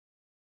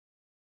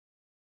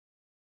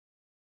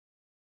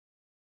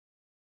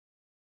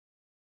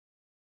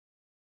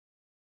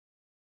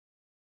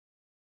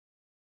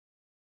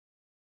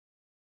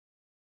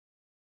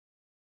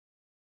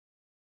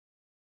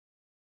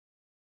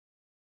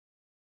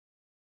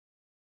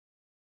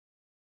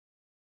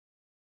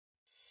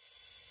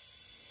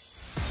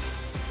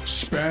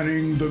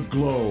Spanning the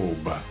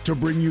globe to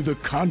bring you the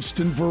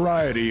constant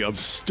variety of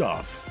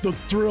stuff, the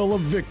thrill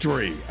of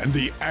victory, and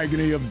the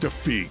agony of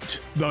defeat.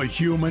 The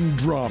human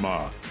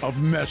drama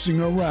of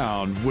messing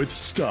around with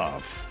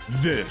stuff.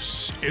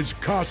 This is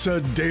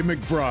Casa de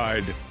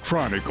McBride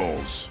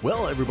Chronicles.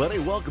 Well, everybody,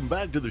 welcome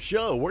back to the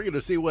show. We're going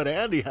to see what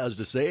Andy has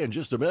to say in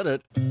just a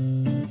minute.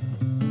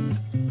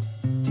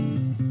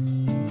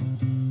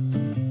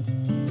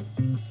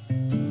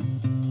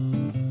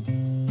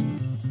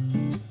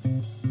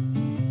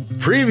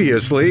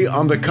 Previously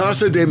on the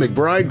Casa de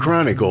McBride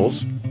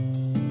Chronicles.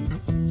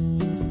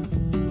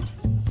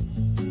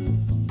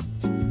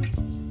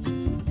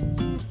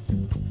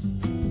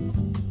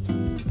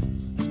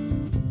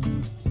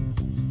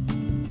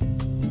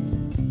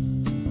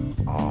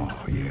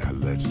 Oh, yeah,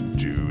 let's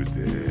do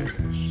this.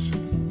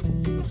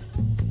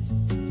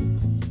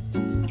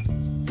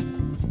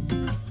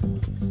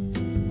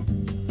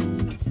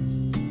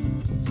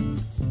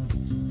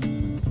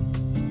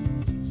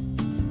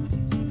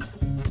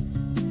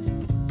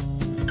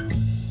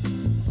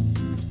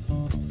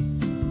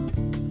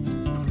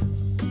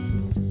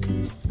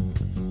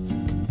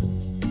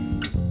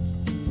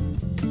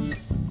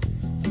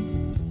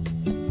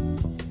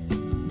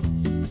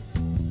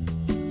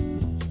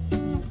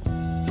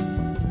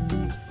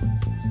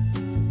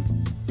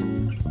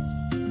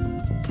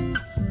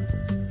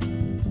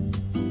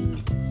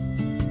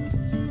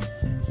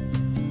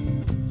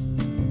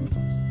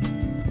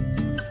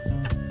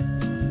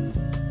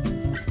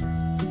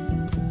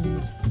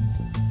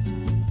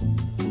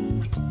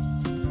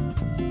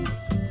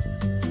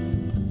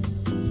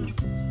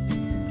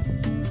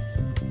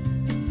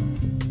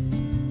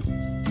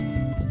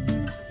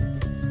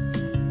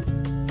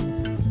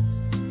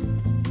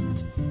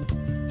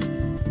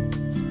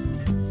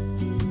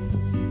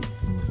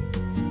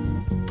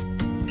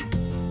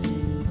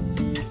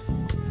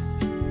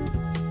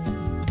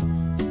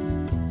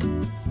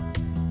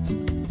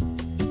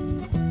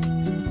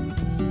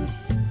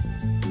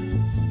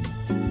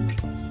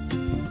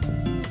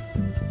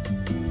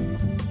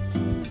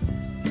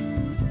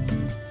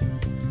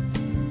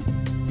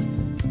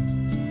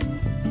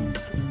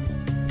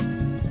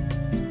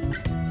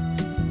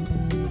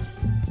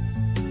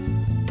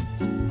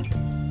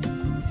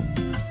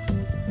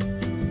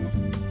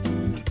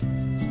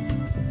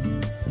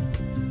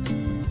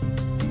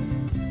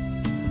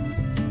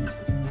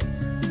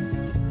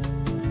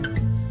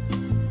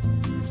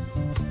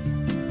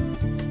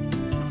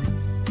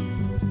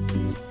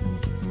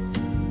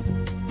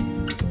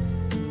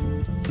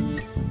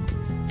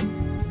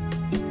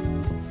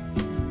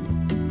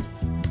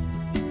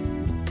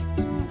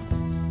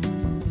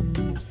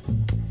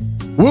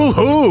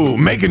 Woohoo!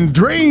 Making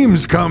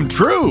dreams come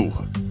true!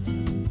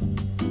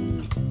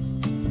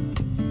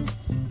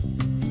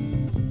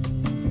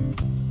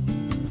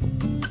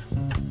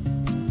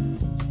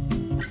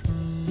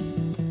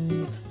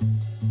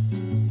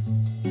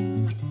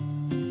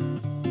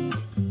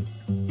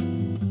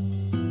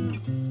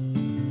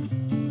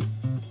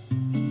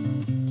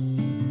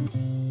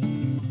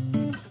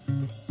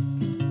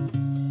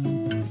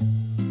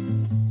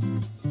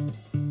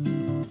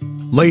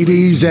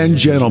 Ladies and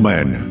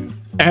gentlemen,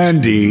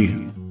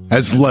 Andy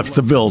has left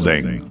the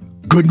building.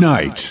 Good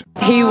night.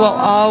 He will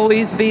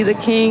always be the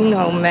king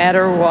no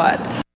matter what.